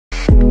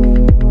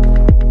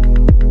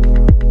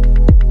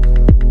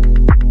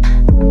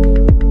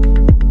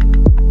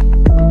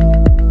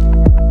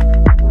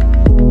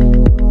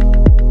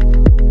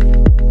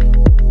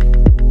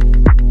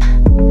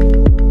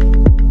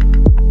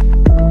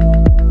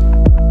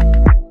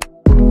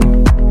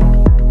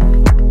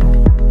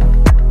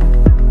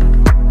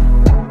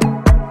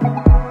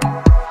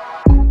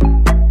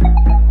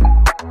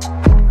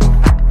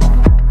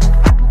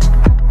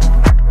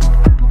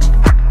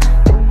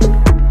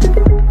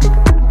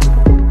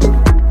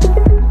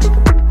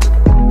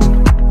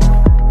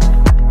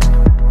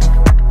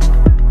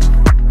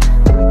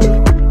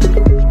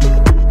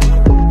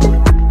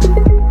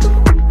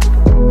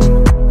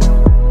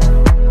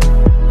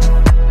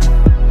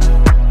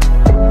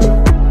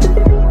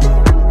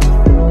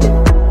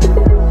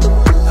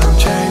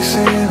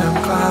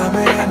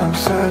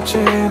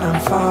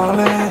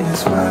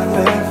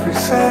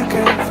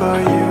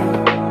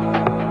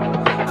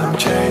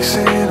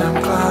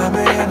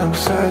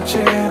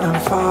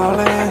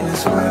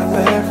it's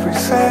worth every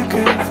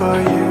second for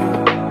you.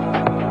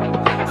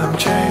 I'm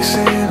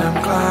chasing,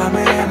 I'm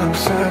climbing, I'm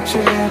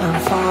searching,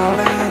 I'm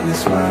falling,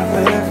 it's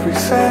worth every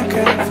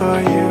second for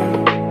you.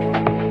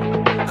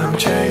 I'm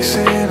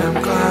chasing,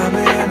 I'm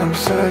climbing, I'm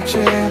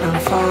searching, I'm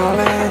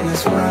falling,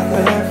 it's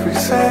worth every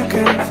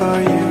second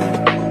for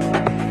you.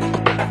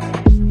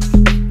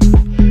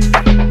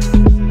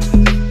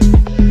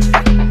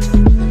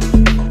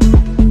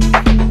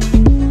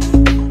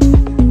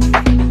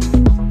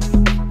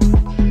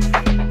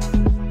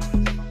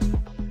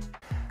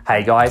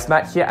 Hey guys,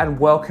 Matt here and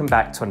welcome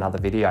back to another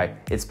video.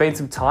 It's been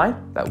some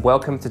time, but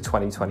welcome to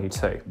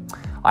 2022.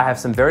 I have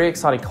some very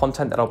exciting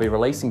content that I'll be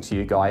releasing to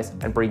you guys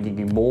and bringing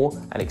you more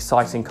and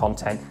exciting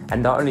content,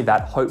 and not only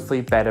that,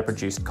 hopefully better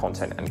produced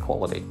content and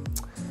quality.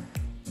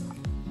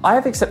 I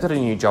have accepted a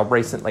new job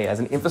recently as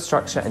an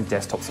infrastructure and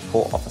desktop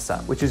support officer,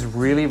 which is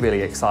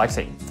really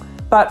exciting.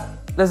 But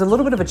there's a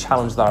little bit of a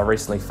challenge that I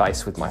recently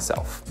faced with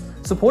myself.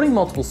 Supporting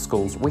multiple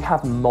schools, we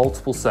have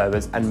multiple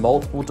servers and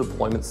multiple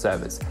deployment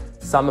servers.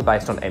 Some are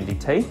based on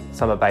MDT,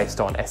 some are based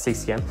on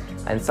SCCM,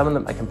 and some of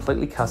them are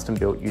completely custom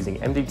built using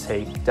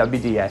MDT,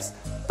 WDS,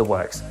 the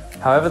works.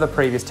 However the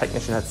previous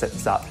technician had set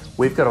this up,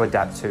 we've got to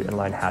adapt to and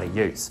learn how to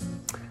use.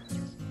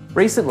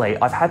 Recently,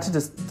 I've had to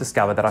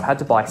discover that I've had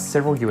to buy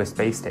several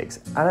USB sticks,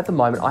 and at the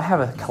moment I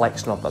have a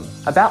collection of them,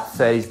 about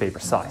 30 to be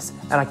precise,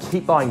 and I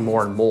keep buying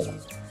more and more.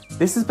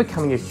 This is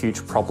becoming a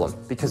huge problem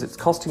because it's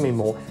costing me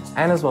more,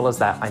 and as well as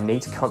that, I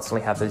need to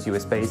constantly have those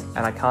USBs and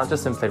I can't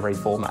just simply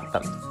reformat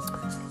them.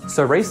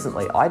 So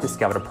recently, I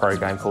discovered a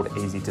program called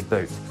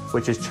easy2boot,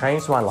 which has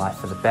changed my life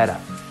for the better.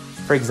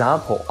 For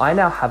example, I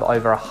now have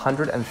over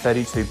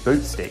 132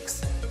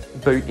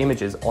 boot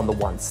images on the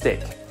one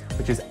stick,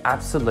 which is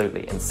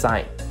absolutely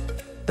insane.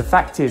 The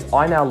fact is,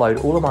 I now load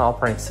all of my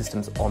operating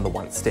systems on the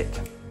one stick.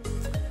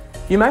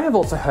 You may have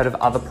also heard of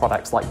other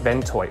products like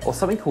Ventoy or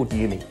something called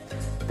Uefi.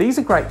 These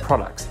are great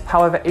products,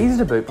 however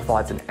easy2boot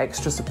provides an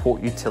extra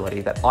support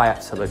utility that I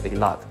absolutely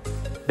love.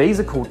 These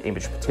are called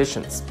image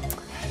partitions.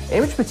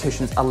 Image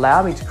partitions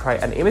allow me to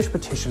create an image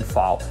partition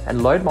file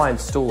and load my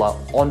installer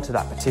onto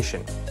that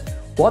partition.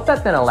 What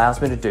that then allows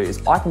me to do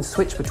is I can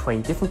switch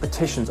between different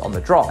partitions on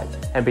the drive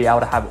and be able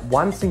to have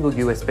one single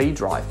USB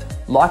drive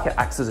like it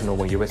acts as a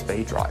normal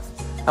USB drive.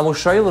 And we'll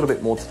show you a little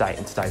bit more today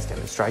in today's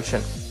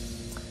demonstration.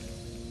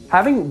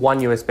 Having one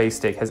USB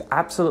stick has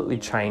absolutely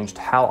changed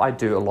how I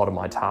do a lot of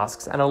my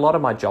tasks and a lot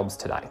of my jobs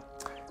today.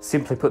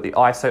 Simply put the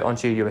ISO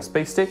onto your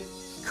USB stick,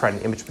 create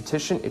an image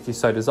partition if you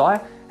so desire,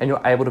 and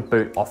you're able to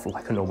boot off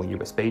like a normal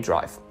USB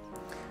drive.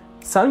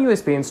 Some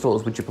USB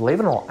installers, would you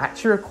believe it or not,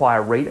 actually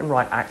require read and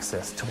write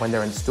access to when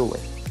they're installing.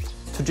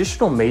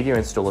 Traditional media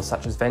installers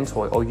such as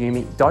Ventoy or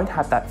Uefi don't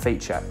have that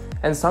feature,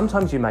 and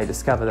sometimes you may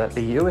discover that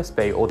the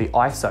USB or the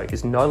ISO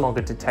is no longer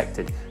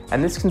detected,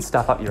 and this can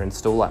stuff up your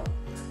installer.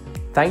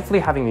 Thankfully,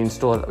 having the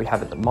installer that we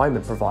have at the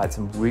moment provides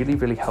some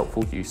really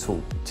helpful,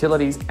 useful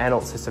utilities and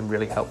also some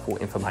really helpful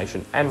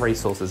information and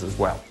resources as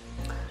well.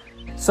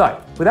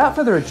 So, without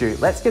further ado,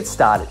 let's get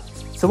started.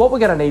 So what we're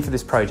going to need for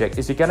this project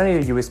is you're going to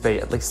need a USB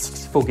at least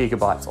 64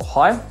 gigabytes or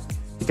higher.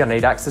 You're going to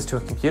need access to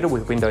a computer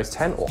with Windows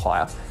 10 or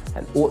higher,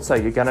 and also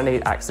you're going to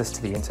need access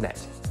to the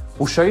internet.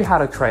 We'll show you how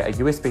to create a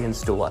USB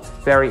installer,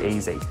 very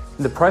easy, and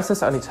the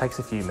process only takes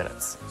a few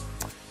minutes.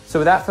 So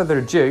without further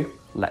ado,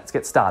 let's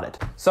get started.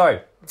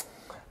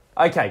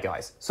 Okay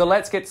guys, so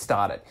let's get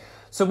started.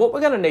 So what we're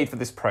going to need for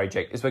this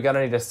project is we're going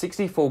to need a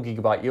 64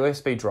 gigabyte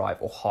USB drive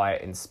or higher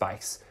in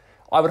space.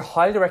 I would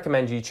highly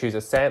recommend you choose a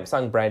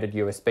Samsung branded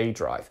USB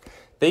drive.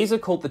 These are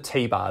called the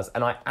T-bars,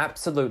 and I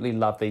absolutely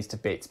love these to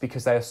bits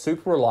because they are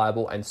super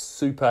reliable and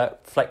super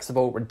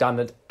flexible,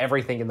 redundant,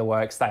 everything in the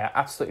works. They are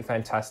absolutely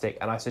fantastic,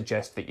 and I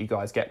suggest that you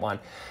guys get one.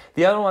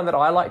 The other one that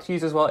I like to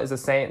use as well is a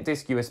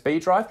SanDisk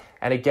USB drive,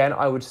 and again,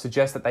 I would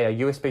suggest that they are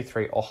USB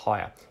 3 or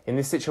higher. In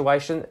this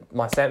situation,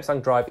 my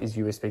Samsung drive is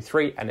USB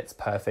 3, and it's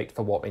perfect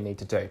for what we need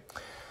to do.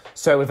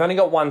 So we've only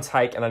got one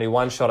take and only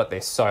one shot at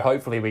this, so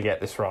hopefully we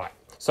get this right.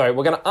 So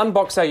we're going to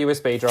unbox our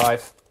USB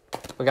drive,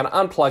 we're going to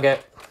unplug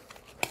it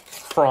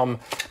from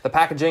the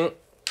packaging,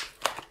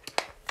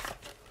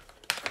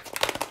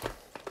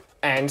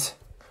 and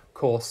of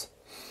course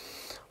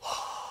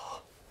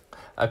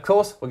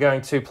we're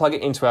going to plug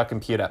it into our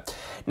computer.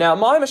 Now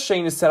my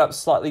machine is set up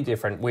slightly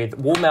different with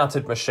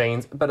wall-mounted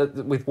machines, but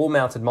with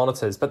wall-mounted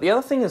monitors. But the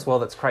other thing as well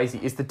that's crazy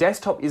is the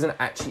desktop isn't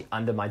actually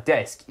under my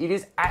desk. It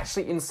is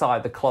actually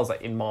inside the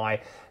closet in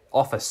my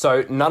office.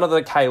 So none of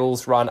the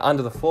cables run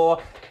under the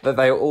floor,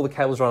 all the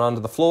cables run under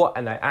the floor,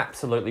 and they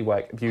absolutely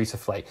work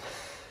beautifully.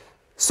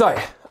 So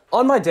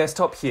on my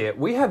desktop here,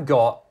 we have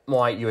got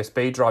my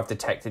USB drive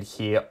detected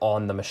here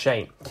on the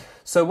machine.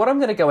 So what I'm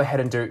going to go ahead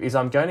and do is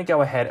I'm going to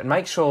go ahead and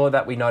make sure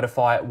that we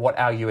notify what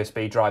our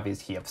USB drive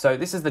is here. So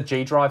this is the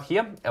G drive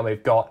here, and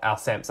we've got our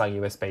Samsung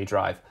USB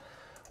drive.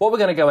 What we're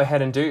going to go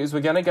ahead and do is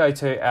we're going to go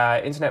to our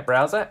internet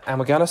browser and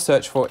we're going to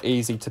search for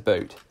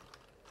easy2boot.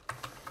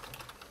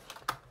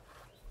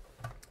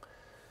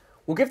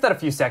 We'll give that a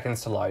few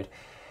seconds to load.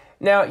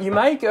 Now, you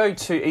may go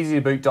to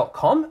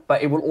easy2boot.com,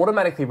 but it will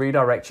automatically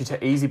redirect you to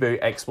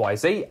EasyBoot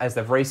XYZ as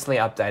they've recently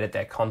updated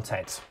their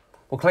content.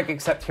 We'll click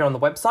accept here on the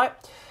website,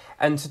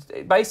 and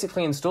to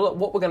basically install it,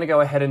 what we're going to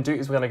go ahead and do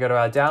is we're going to go to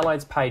our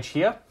downloads page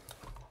here.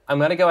 I'm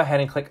going to go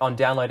ahead and click on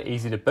download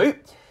easy2boot,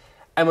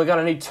 and we're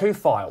going to need 2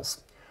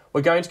 files.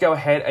 We're going to go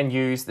ahead and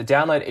use the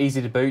download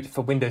easy2boot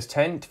for Windows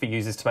 10 for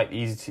users to make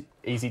the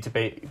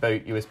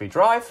easy-to-boot USB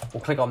drive.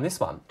 We'll click on this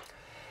one.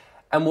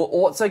 And we're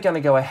also going to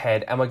go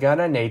ahead and we're going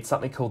to need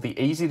something called the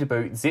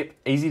easy2boot zip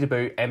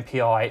easy2boot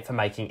MPI for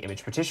making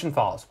image partition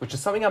files, which is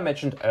something I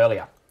mentioned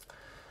earlier.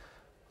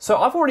 So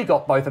I've already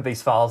got both of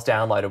these files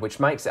downloaded, which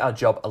makes our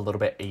job a little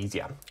bit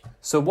easier.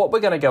 So what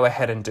we're going to go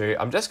ahead and do,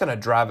 I'm just going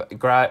to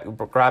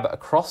grab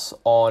across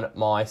on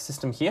my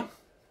system here.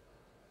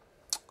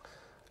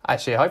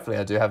 Actually, hopefully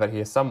I do have it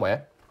here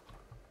somewhere.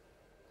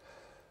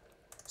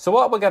 So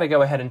what we're going to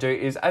go ahead and do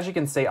is, as you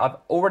can see, I've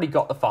already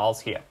got the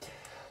files here.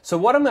 So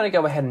what I'm going to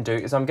go ahead and do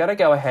is I'm going to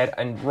go ahead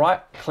and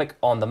right-click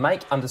on the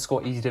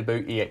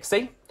make_easy2boot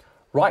exe,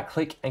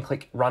 right-click and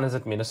click Run as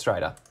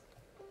Administrator.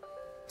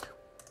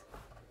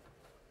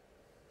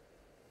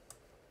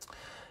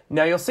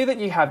 Now you'll see that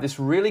you have this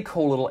really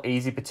cool little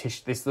easy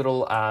partition, this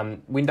little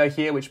window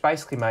here, which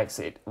basically makes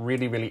it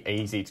really, really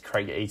easy to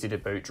create your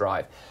easy2boot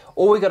drive.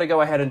 All we've got to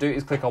go ahead and do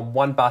is click on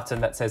one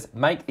button that says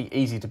Make the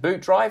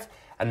easy2boot drive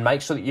and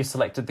make sure that you've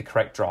selected the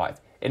correct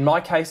drive. In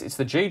my case, it's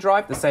the G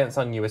drive, the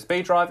Samsung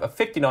USB drive, a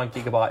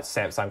 59GB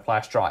Samsung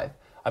flash drive.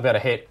 I'm going to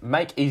hit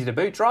Make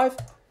easy2boot drive.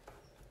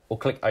 We'll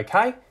click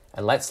OK,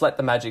 and let's let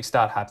the magic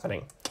start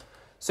happening.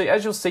 So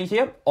as you'll see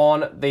here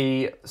on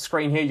the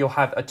screen here, you'll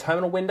have a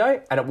terminal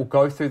window and it will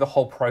go through the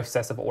whole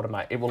process of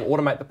automate. It will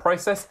automate the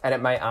process and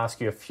it may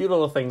ask you a few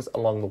little things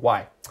along the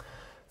way.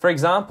 For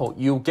example,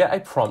 you'll get a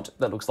prompt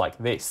that looks like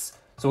this.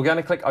 So we're going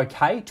to click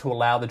OK to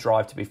allow the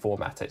drive to be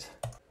formatted.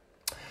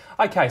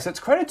 Okay, so it's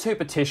created 2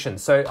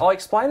 partitions. So I'll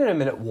explain in a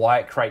minute why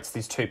it creates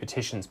these 2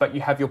 partitions, but you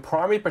have your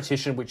primary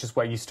partition, which is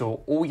where you store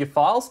all your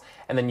files,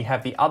 and then you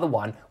have the other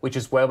one, which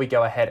is where we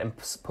go ahead and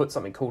put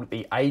something called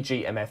the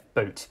AGMF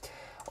boot.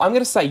 I'm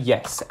going to say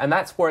yes, and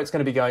that's where it's going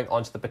to be going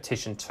onto the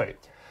partition 2.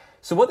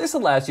 So what this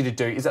allows you to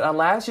do is it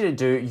allows you to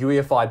do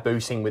Uefi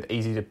booting with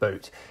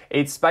easy2boot.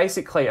 It's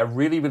basically a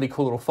really, really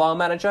cool little file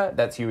manager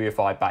that's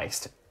Uefi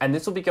based. And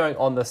this will be going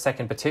on the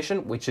second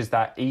partition, which is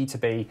that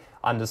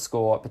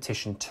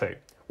E_partition2.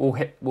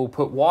 We'll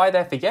put Y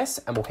there for yes,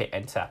 and we'll hit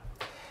enter.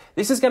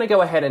 This is going to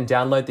go ahead and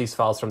download these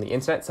files from the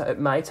internet, so it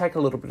may take a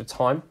little bit of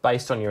time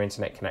based on your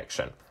internet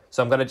connection.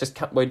 So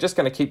we're just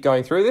going to keep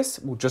going through this.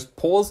 We'll just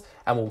pause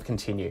and we'll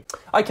continue.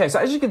 Okay, so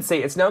as you can see,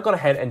 it's now gone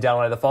ahead and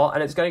downloaded the file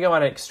and it's going to go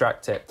and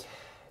extract it.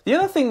 The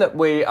other thing that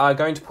we are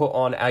going to put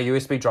on our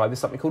USB drive is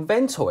something called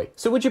Ventoy.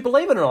 So would you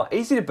believe it or not,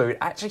 easy2boot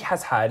actually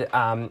has had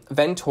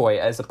Ventoy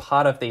as a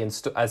part of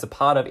its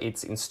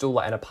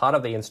installer and a part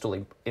of the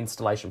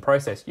installation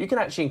process. You can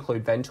actually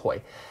include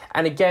Ventoy.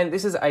 And again,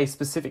 this is a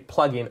specific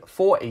plugin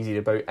for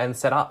easy2boot and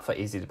set up for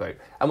easy2boot.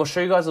 And we'll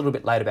show you guys a little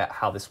bit later about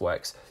how this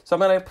works. So I'm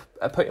going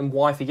to put in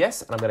Y for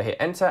yes, and I'm going to hit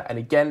enter. And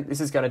again,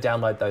 this is going to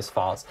download those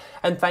files.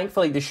 And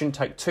thankfully, this shouldn't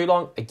take too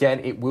long.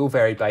 Again, it will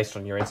vary based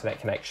on your internet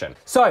connection.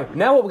 So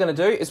now what we're going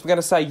to do is we're going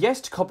to say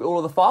yes to copy all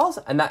of the files,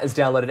 and that has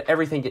downloaded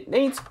everything it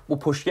needs. We'll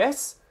push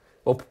yes.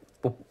 We'll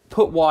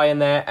put Y in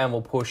there, and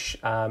we'll push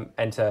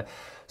enter.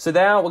 So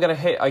now we're going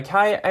to hit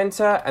OK,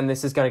 enter, and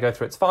this is going to go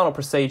through its final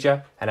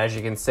procedure. And as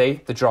you can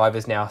see, the drive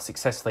is now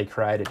successfully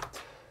created.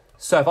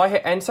 So if I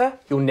hit enter,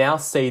 you'll now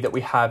see that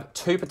we have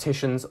 2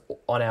 partitions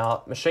on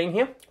our machine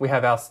here. We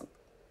have our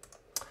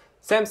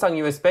Samsung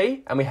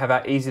USB and we have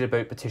our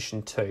easy2boot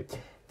partition 2.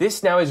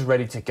 This now is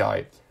ready to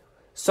go.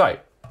 So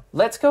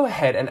let's go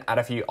ahead and add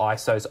a few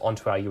ISOs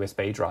onto our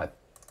USB drive.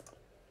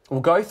 We'll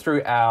go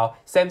through our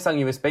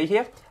Samsung USB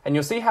here and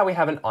you'll see how we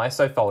have an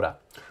ISO folder.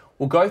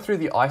 We'll go through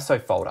the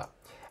ISO folder.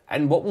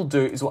 And what we'll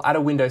do is we'll add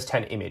a Windows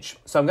 10 image.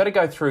 So I'm going to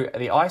go through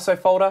the ISO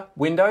folder,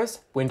 Windows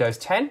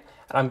 10,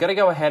 and I'm going to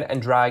go ahead and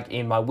drag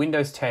in my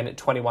Windows 10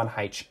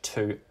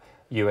 21H2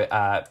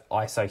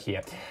 ISO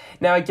here.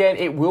 Now again,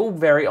 it will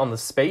vary on the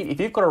speed. If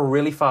you've got a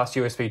really fast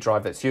USB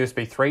drive that's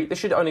USB 3, this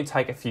should only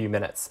take a few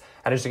minutes.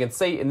 And as you can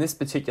see in this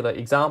particular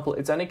example,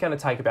 it's only going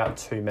to take about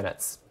 2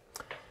 minutes.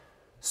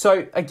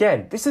 So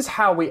again, this is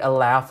how we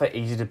allow for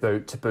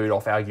easy2boot to boot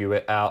off our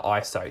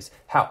ISOs.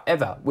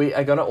 However, we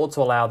are going to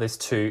also allow this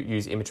to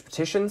use image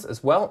partitions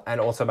as well,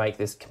 and also make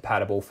this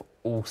compatible for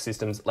all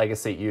systems,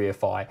 legacy,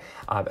 Uefi,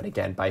 but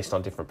again, based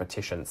on different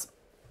partitions.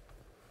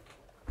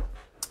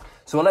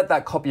 So we'll let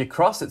that copy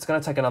across. It's going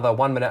to take another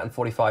 1 minute and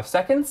 45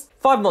 seconds.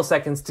 5 more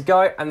seconds to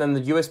go, and then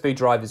the USB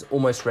drive is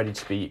almost ready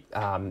to be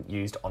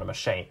used on a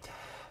machine.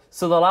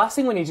 So the last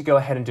thing we need to go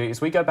ahead and do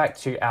is we go back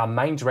to our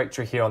main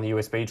directory here on the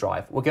USB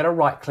drive. We're going to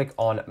right click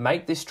on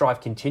make this drive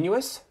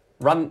continuous,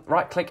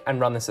 right click and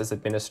run this as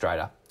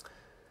administrator.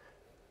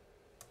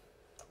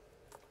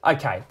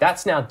 Okay,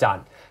 that's now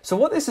done. So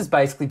what this has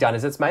basically done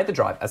is it's made the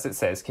drive, as it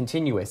says,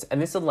 continuous, and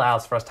this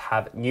allows for us to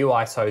have new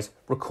ISOs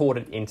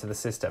recorded into the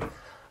system.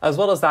 As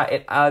well as that,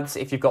 it adds,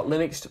 if you've got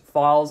Linux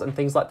files and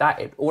things like that,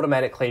 it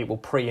automatically will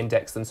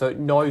pre-index them so it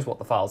knows what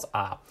the files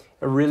are.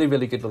 A really,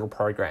 really good little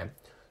program.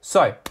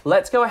 So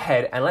let's go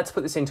ahead and let's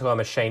put this into our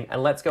machine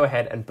and let's go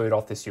ahead and boot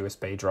off this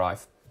USB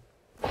drive.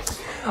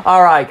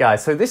 All right,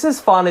 guys, so this is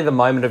finally the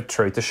moment of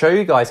truth to show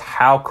you guys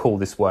how cool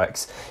this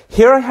works.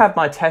 Here I have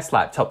my test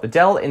laptop, the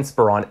Dell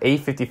Inspiron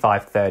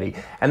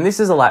E5530, and this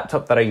is a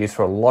laptop that I use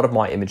for a lot of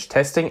my image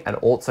testing and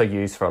also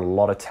use for a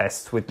lot of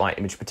tests with my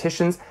image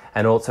partitions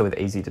and also with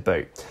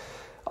easy2boot.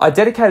 I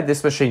dedicated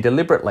this machine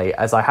deliberately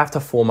as I have to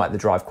format the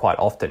drive quite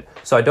often,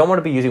 so I don't want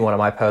to be using one of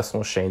my personal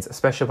machines,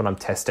 especially when I'm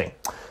testing.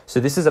 So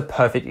this is a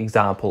perfect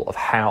example of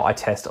how I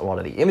test a lot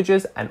of the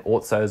images and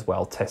also as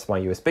well test my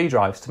USB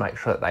drives to make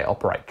sure that they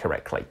operate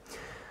correctly.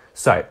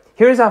 So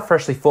here is our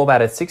freshly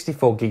formatted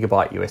 64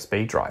 gigabyte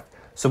USB drive.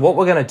 So what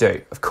we're going to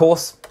do, of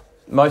course,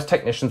 most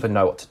technicians would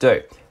know what to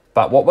do,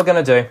 but what we're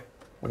going to do,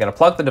 we're going to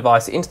plug the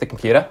device into the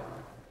computer.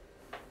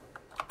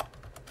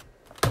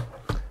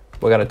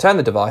 We're going to turn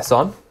the device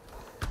on.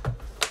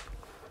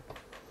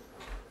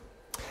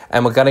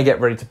 And we're going to get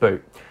ready to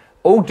boot.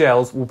 All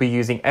Dells will be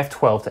using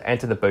F12 to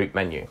enter the boot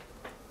menu.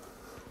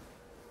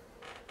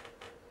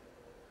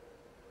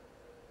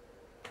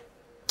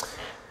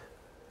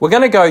 We're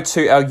going to go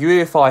to our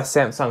Uefi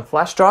Samsung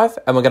flash drive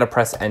and we're going to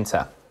press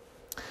enter.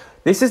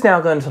 This is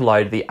now going to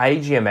load the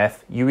AGMF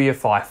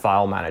Uefi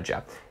file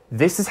manager.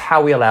 This is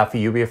how we allow for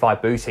Uefi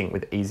booting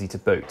with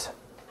easy2boot.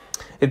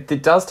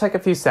 It does take a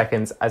few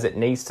seconds as it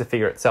needs to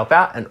figure itself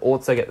out and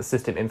also get the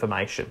system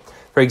information.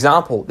 For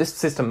example, this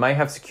system may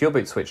have secure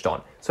boot switched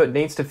on, so it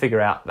needs to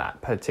figure out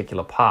that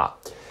particular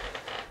part.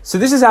 So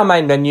this is our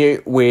main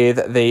menu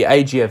with the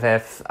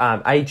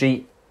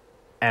AGMF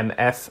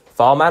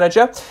file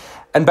manager.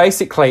 And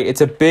basically,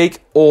 it's a big,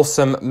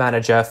 awesome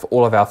manager for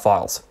all of our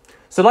files.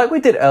 So like we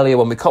did earlier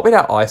when we copied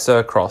our ISO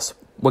across,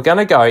 we're going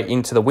to go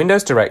into the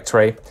Windows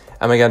directory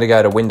and we're going to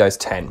go to Windows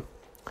 10.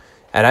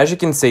 And as you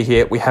can see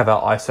here, we have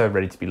our ISO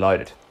ready to be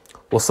loaded.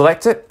 We'll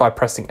select it by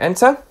pressing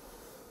enter.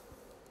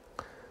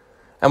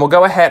 And we'll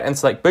go ahead and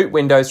select boot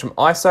Windows from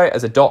ISO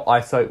as a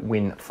 .iso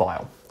win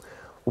file.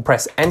 We'll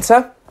press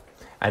enter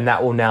and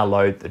that will now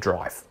load the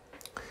drive.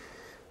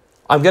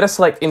 I'm going to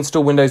select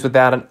install Windows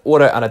without an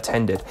auto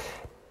unattended.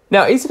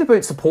 Now,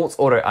 easy2boot supports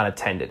auto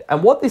unattended,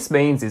 and what this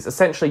means is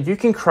essentially you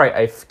can create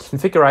a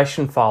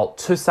configuration file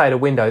to say to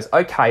Windows,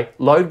 okay,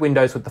 load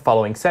Windows with the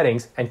following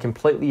settings and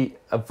completely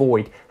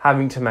avoid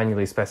having to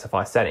manually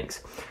specify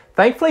settings.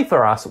 Thankfully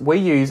for us, we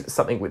use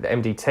something with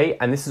MDT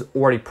and this is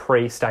already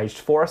pre-staged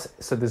for us,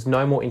 so there's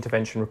no more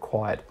intervention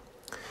required.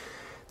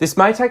 This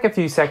may take a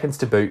few seconds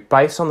to boot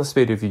based on the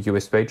speed of your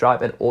USB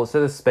drive and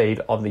also the speed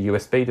of the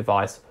USB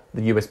device,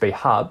 the USB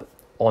hub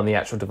on the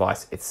actual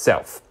device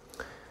itself.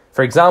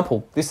 For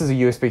example, this is a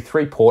USB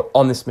 3 port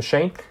on this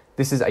machine.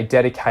 This is a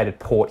dedicated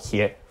port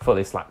here for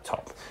this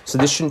laptop. So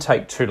this shouldn't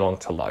take too long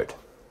to load.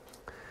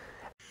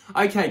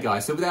 Okay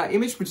guys, so with our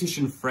image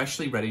partition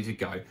freshly ready to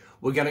go,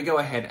 we're going to go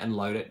ahead and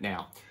load it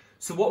now.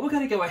 So what we're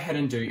going to go ahead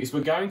and do is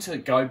we're going to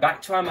go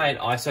back to our main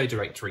ISO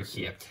directory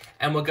here,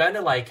 and we're going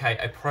to locate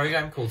a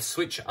program called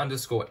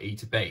switch_e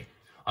to b.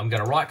 I'm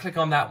going to right click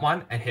on that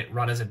one and hit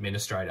run as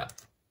administrator.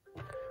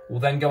 We'll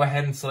then go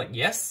ahead and select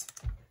yes.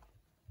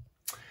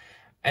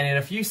 And in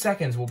a few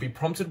seconds, we'll be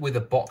prompted with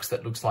a box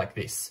that looks like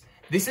this.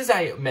 This is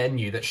a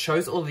menu that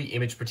shows all the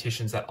image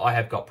partitions that I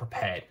have got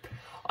prepared.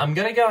 I'm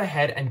going to go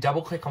ahead and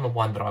double click on the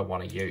one that I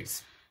want to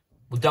use.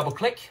 We'll double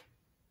click,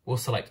 we'll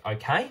select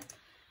OK.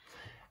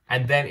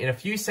 And then in a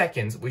few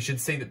seconds, we should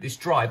see that this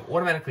drive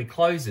automatically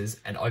closes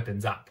and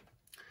opens up.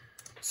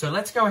 So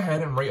let's go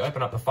ahead and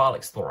reopen up the File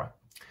Explorer.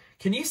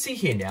 Can you see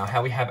here now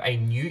how we have a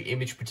new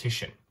image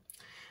partition?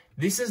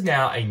 This is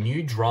now a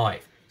new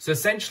drive. So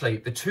essentially,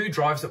 the two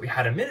drives that we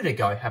had a minute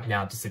ago have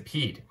now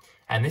disappeared.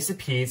 And this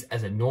appears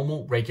as a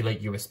normal, regular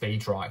USB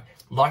drive,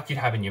 like you'd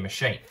have in your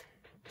machine.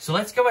 So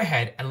let's go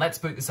ahead and let's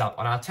boot this up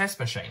on our test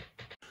machine.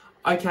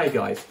 Okay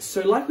guys,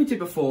 so like we did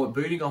before,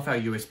 booting off our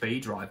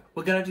USB drive,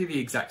 we're going to do the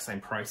exact same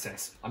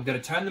process. I'm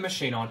going to turn the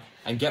machine on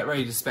and get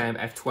ready to spam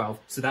F12,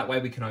 so that way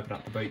we can open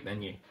up the boot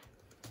menu.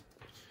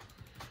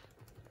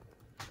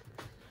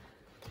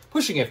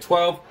 Pushing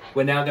F12,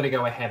 we're now going to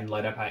go ahead and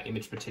load up our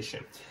image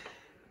partition.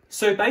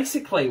 So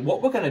basically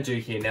what we're going to do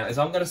here now is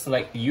I'm going to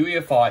select the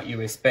Uefi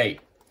USB,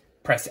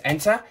 press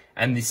enter,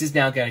 and this is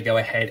now going to go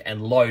ahead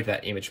and load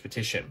that image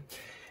partition.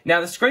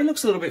 Now the screen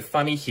looks a little bit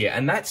funny here,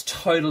 and that's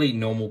totally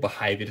normal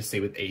behavior to see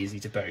with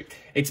easy2boot.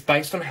 It's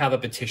based on how the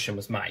partition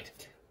was made,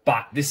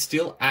 but this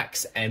still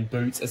acts and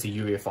boots as a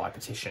Uefi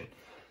partition.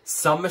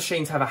 Some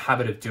machines have a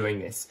habit of doing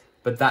this,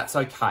 but that's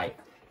okay.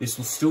 This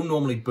will still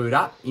normally boot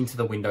up into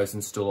the Windows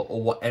installer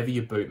or whatever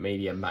your boot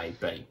media may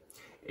be.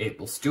 It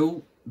will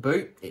still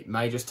boot, it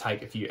may just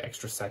take a few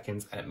extra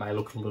seconds and it may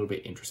look a little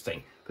bit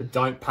interesting, but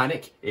don't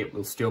panic, it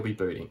will still be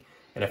booting.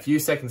 In a few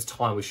seconds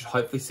time, we should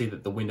hopefully see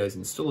that the Windows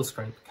installer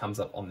screen comes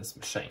up on this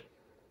machine.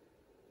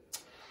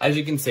 As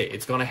you can see,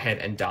 it's gone ahead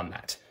and done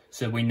that.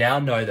 So we now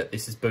know that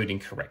this is booting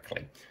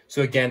correctly.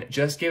 So again,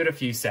 just give it a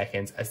few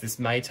seconds as this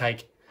may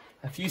take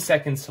a few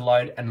seconds to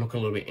load and look a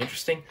little bit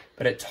interesting,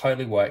 but it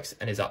totally works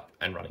and is up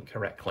and running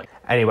correctly.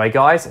 Anyway,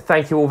 guys,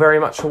 thank you all very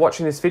much for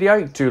watching this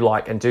video. Do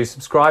like and do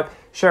subscribe.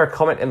 Share a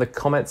comment in the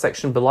comment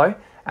section below,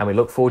 and we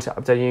look forward to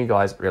updating you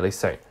guys really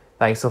soon.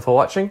 Thanks all for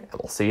watching,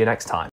 and we'll see you next time.